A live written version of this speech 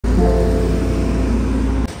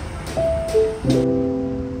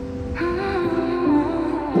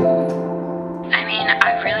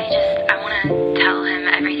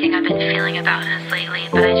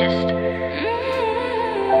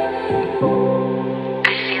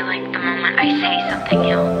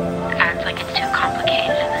something, act like it's too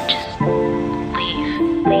complicated and then just leave.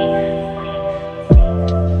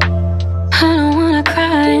 I don't wanna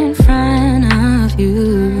cry in front of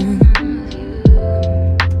you,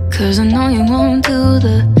 'cause I know you won't do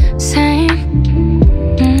the same.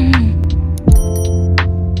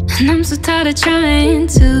 And I'm so tired of trying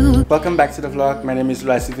to. Welcome back to the vlog. My name is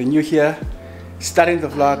Luis. If you're new here, starting the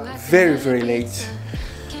vlog very late.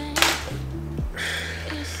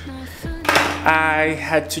 I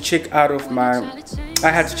had to check out of my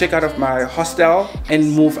hostel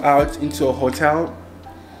and move out into a hotel,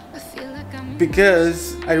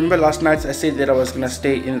 because I remember last night I said that I was gonna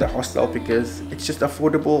stay in the hostel because it's just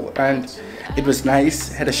affordable and it was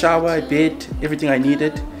nice. Had a shower, a bed, everything I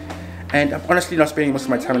needed. And I'm honestly not spending most of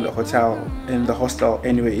my time in the hostel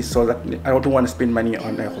anyway, so that I don't want to spend money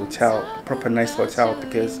on a hotel, proper nice hotel,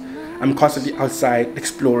 because I'm constantly outside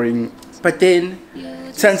exploring. But then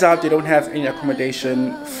turns out they don't have any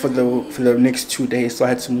accommodation for the next 2 days, so I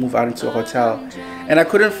had to move out into a hotel. And I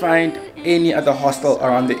couldn't find any other hostel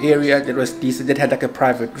around the area that was decent, that had like a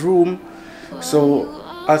private room. So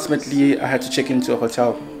ultimately I had to check into a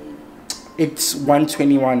hotel. It's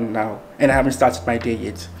 1:21 now and I haven't started my day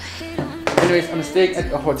yet. Anyways, I'm staying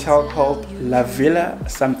at a hotel called La Villa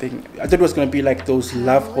something. I thought it was going to be like those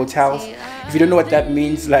love hotels. If you don't know what that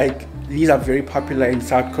means, like, these are very popular in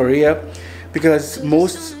South Korea, because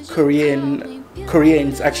most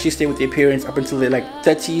Koreans actually stay with their parents up until they're like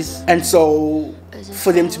 30s. And so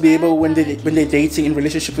for them to be able, when they're dating, in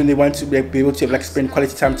relationship, when they want to be able to like spend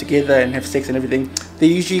quality time together and have sex and everything, they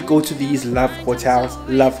usually go to these love hotels,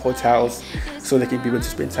 so they can be able to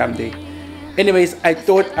spend time there. Anyways, I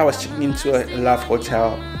thought I was checking into a love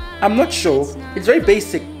hotel. I'm not sure. It's very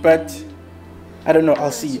basic, but I don't know.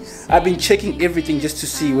 I'll see. I've been checking everything just to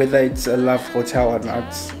see whether it's a love hotel or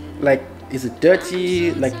not. Like, is it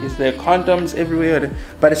dirty? Like, is there condoms everywhere?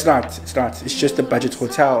 But it's not. It's just a budget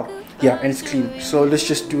hotel. Yeah, and it's clean. So let's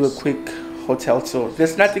just do a quick hotel tour.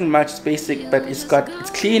 There's nothing much. It's basic, but it's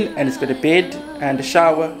clean and it's got a bed and a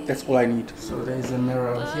shower. That's all I need. So there's a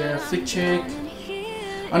mirror here. Fit check.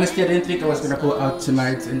 Honestly, I didn't think I was gonna go out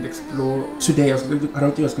tonight and explore today. I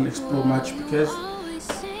don't think I was gonna explore much because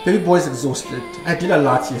baby boy's exhausted. I did a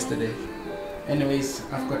lot yesterday. Anyways,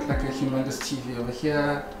 I've got like a humongous TV over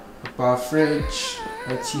here, a bar fridge,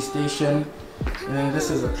 a tea station, and then this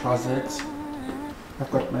is a closet. I've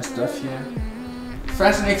got my stuff here.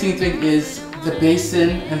 Fascinating thing is the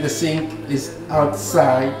basin and the sink is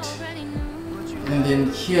outside, and then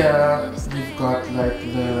here we've got like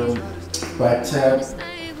the bathtub,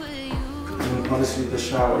 and obviously the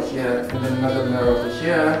shower here, and then another mirror over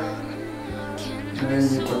here, and then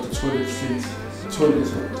we've got the toilet seat. Toilet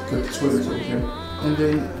over here, and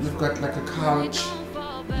then we've got like a couch,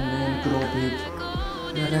 and then good old bed.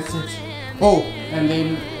 Yeah, that's it. Oh, and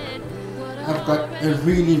then I've got a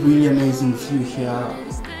really amazing view here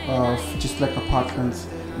of just like apartments.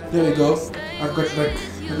 There we go. I've got like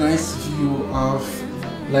a nice view of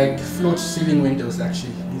like floor to ceiling windows.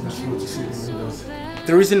 Actually, these are floor to ceiling windows.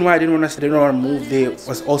 The reason why I didn't want to move there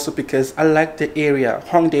was also because I liked the area.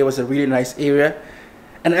 Hongdae was a really nice area.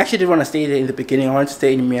 And I actually didn't want to stay there in the beginning. I wanted to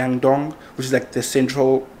stay in Myeongdong, which is like the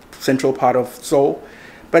central part of Seoul.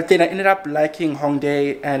 But then I ended up liking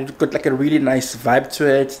Hongdae, and it got like a really nice vibe to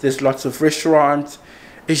it. There's lots of restaurants.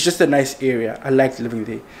 It's just a nice area. I liked living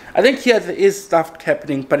there. I think here there is stuff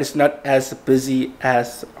happening, but it's not as busy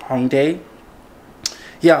as Hongdae.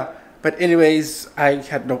 Yeah, but anyways, I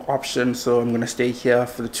had no option, so I'm gonna stay here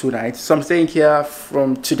for the 2 nights. So I'm staying here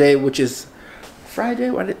from today, which is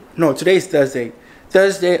Friday. No, today is Thursday.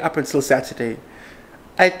 Thursday up until Saturday.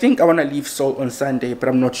 I think I want to leave Seoul on Sunday, but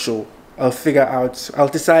I'm not sure. I'll figure out. I'll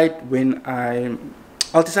decide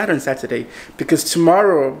on Saturday, because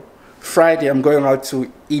tomorrow, Friday, I'm going out to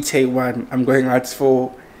Itaewon. I'm going out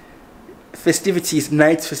for festivities,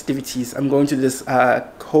 night festivities. I'm going to this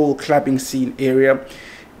whole clubbing scene area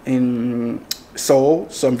in Seoul,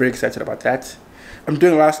 so I'm very excited about that. I'm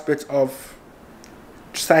doing last bit of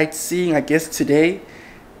sightseeing, I guess, today,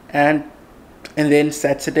 and then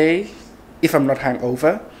Saturday, if I'm not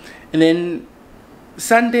hungover, and then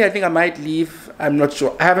Sunday I think I might leave. I'm not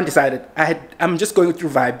sure. I haven't decided. I'm just going through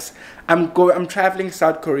vibes. I'm traveling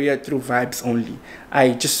South Korea through vibes only.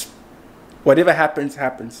 Whatever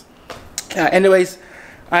happens. Anyways,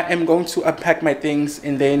 I am going to unpack my things,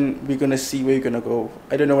 and then we're gonna see where we're gonna go.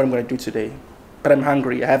 I don't know what I'm gonna do today, but I'm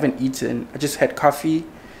hungry. I haven't eaten. I just had coffee.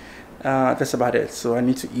 That's about it. So I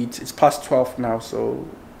need to eat. It's past 12 now, so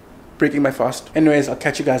breaking my fast. Anyways, I'll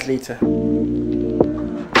catch you guys later.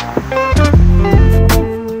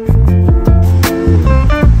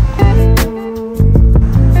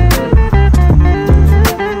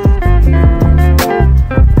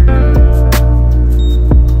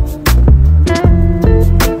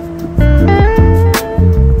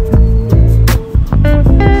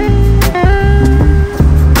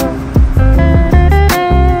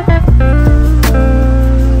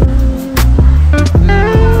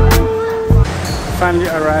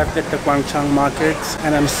 arrived at the Gwangjang market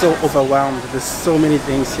and I'm so overwhelmed. There's so many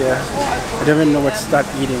things here. I don't even know what to start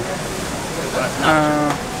eating.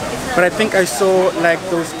 But I think I saw like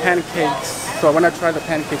those pancakes, so I want to try the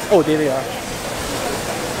pancakes. Oh, there they are.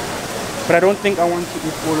 But I don't think I want to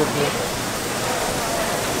eat all of it.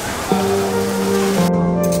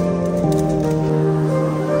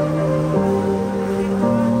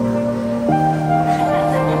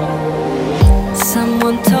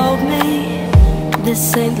 Someone told me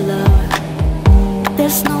this ain't love.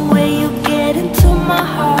 There's no way you get into my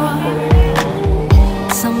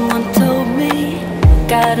heart. Someone told me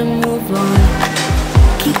gotta move on.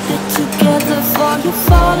 Keep it together before you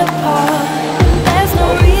fall apart. There's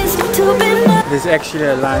no reason to be loved. There's actually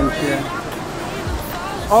a line here.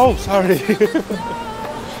 Oh, sorry.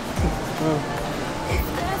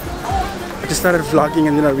 I just started vlogging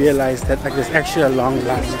and then I realized that like there's actually a long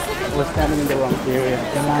line. I was standing in the wrong area.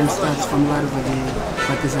 The line starts from right over there,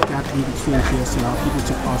 but there's a gap in between here, so now people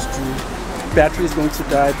to pass through. Battery is going to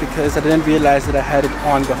die because I didn't realize that I had it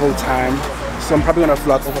on the whole time. So I'm probably gonna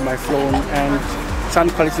vlog over my phone and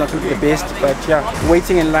sound quality is not gonna be the best, but yeah,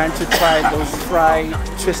 waiting in line to try those fried,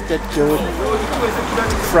 twisted dough,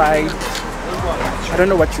 fried, I don't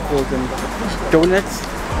know what you call them, donuts.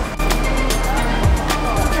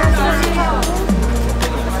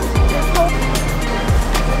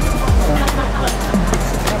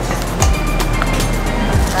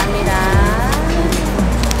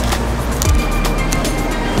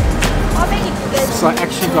 So I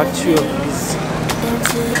actually got 2 of these. I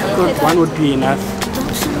thought one would be enough.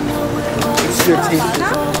 It's your taste.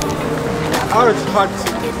 Oh, it's hot.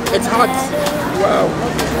 It's hot. Wow.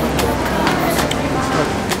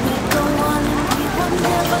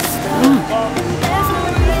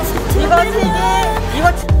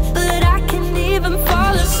 But I can't even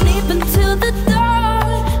fall asleep until the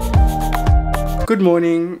dawn. Good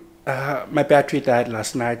morning. My battery died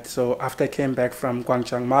last night, so after I came back from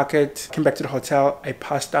Gwangjang market, came back to the hotel, I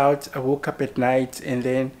passed out. I woke up at night and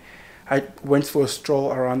then I went for a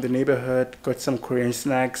stroll around the neighborhood, got some Korean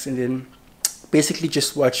snacks, and then basically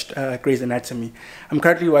just watched Grey's Anatomy. I'm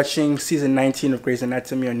currently watching season 19 of Grey's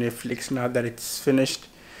Anatomy on Netflix now that it's finished.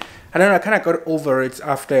 I don't know, I kind of got over it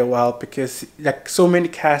after a while because like so many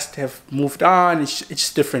casts have moved on. It's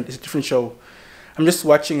just different. It's a different show. I'm just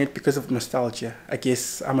watching it because of nostalgia. I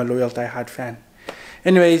guess I'm a loyal die-hard fan.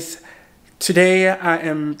 Anyways, today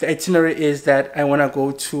the itinerary is that I want to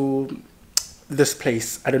go to this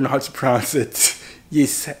place. I don't know how to pronounce it.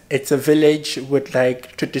 Yes, it's a village with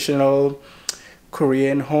like traditional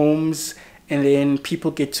Korean homes, and then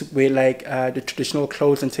people get to wear like the traditional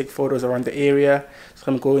clothes and take photos around the area. So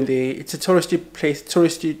I'm going there. It's a touristy place,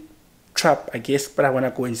 touristy trap, I guess, but I want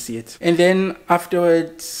to go and see it. And then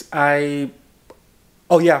afterwards,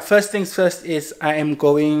 oh yeah, first things first is I am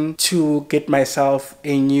going to get myself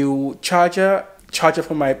a new charger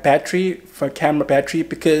for my battery, for camera battery,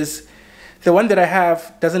 because the one that I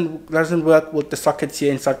have doesn't work with the sockets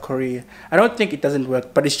here in South Korea. I don't think it doesn't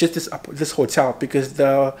work, but it's just this hotel, because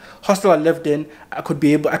the hostel I lived in, I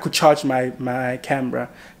could charge my camera,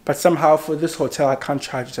 but somehow for this hotel I can't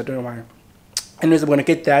charge it. I don't know why. Anyways, I'm gonna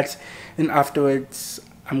get that, and afterwards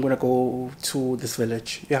I'm gonna go to this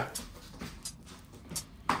village. Yeah.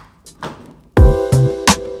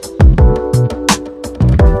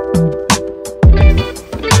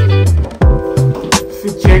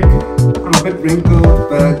 Check, I'm a bit wrinkled,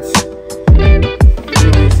 but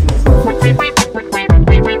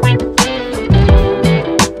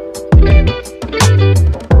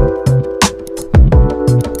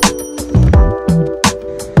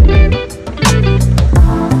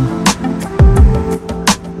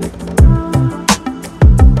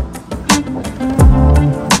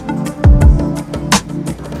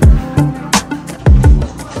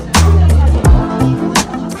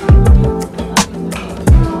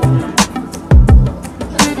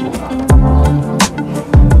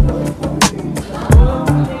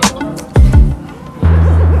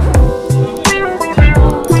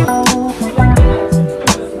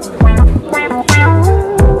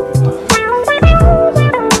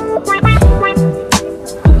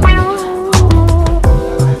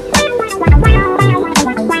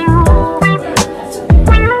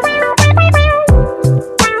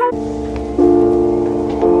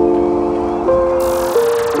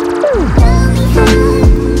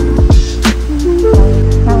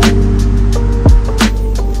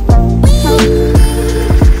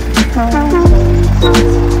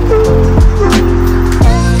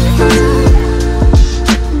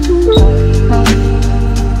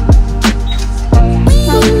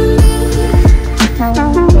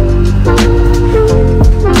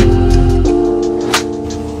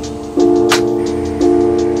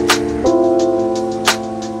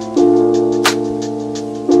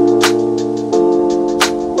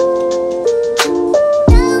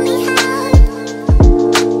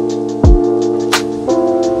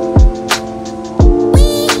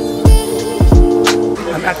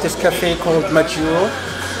cafe called Majuro.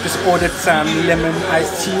 Just ordered some lemon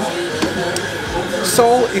iced tea.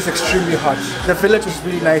 Seoul is extremely hot. The village was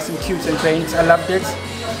really nice and cute and quaint. I loved it.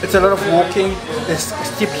 It's a lot of walking. There's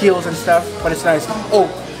steep hills and stuff, but it's nice. Oh,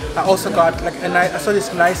 I also got like I saw this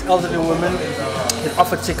nice elderly woman that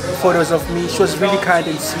offered to take photos of me. She was really kind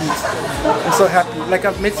and sweet. I'm so happy. Like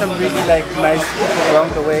I've met some really like nice people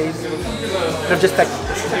along the way. They've just like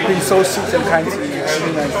been so sweet and kind to me. It's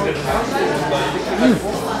really nice.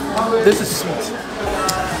 This is sweet. I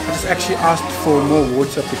just actually asked for more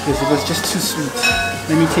water because it was just too sweet.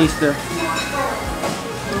 Let me taste the...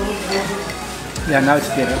 Yeah, now it's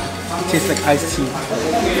better. It tastes like iced tea.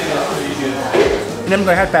 And then I'm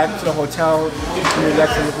gonna head back to the hotel and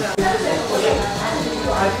relax a little bit.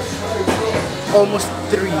 Almost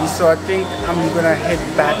 3, so I think I'm gonna head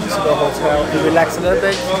back to the hotel and relax a little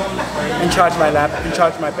bit and charge my laptop and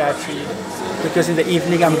charge my battery. Because in the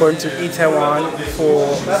evening I'm going to Itaewon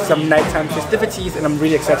for some nighttime festivities and I'm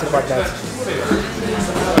really excited about that.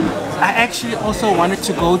 I actually also wanted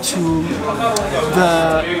to go to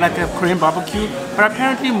a Korean barbecue, but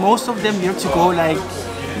apparently most of them you have to go like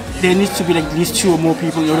there needs to be like at least 2 or more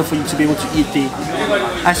people in order for you to be able to eat there.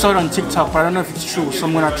 I saw it on TikTok, but I don't know if it's true, so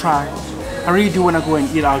I'm gonna try. I really do want to go and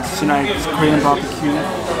eat out tonight, it's Korean barbecue.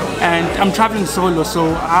 And I'm traveling solo,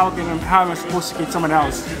 so how am I supposed to get someone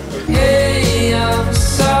else?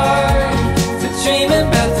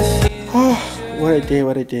 Oh, what a day,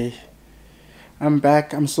 what a day. I'm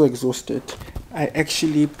back, I'm so exhausted. I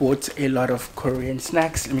actually bought a lot of Korean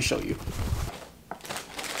snacks. Let me show you.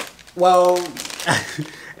 Well,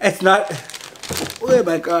 it's not... Oh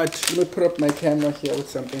my god, let me put up my camera here with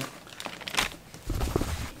something.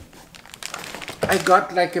 I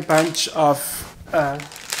got like a bunch of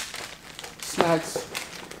snacks.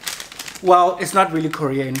 Well, it's not really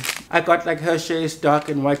Korean. I got like Hershey's dark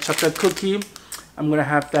and white chocolate cookie. I'm gonna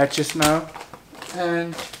have that just now.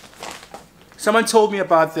 And someone told me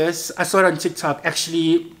about this. I saw it on TikTok.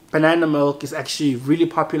 Actually, banana milk is actually really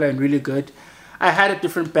popular and really good. I had a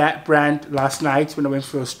different brand last night when I went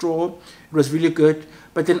for a stroll. It was really good.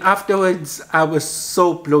 But then afterwards, I was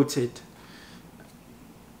so bloated.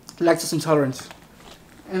 Lactose intolerant.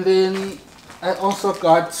 And then I also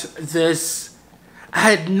got this. I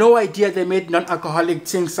had no idea they made non-alcoholic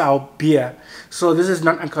Tsingtao beer. So this is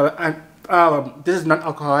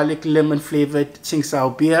non-alcoholic lemon flavored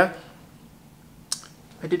Tsingtao beer.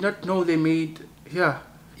 I did not know they made. Yeah,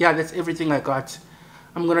 that's everything I got.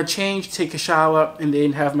 I'm gonna change, take a shower, and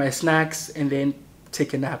then have my snacks, and then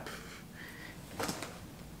take a nap.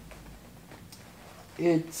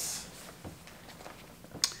 It's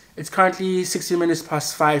currently 16 minutes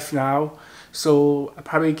past 5 now, so I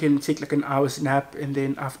probably can take like an hour's nap, and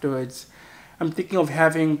then afterwards I'm thinking of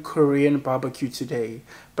having Korean barbecue today.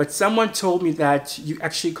 But someone told me that you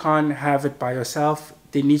actually can't have it by yourself.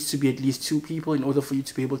 There needs to be at least 2 people in order for you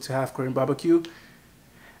to be able to have Korean barbecue.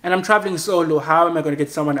 And I'm traveling solo. How am I going to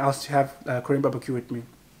get someone else to have Korean barbecue with me?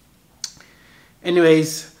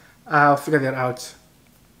 Anyways, I'll figure that out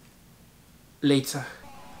later.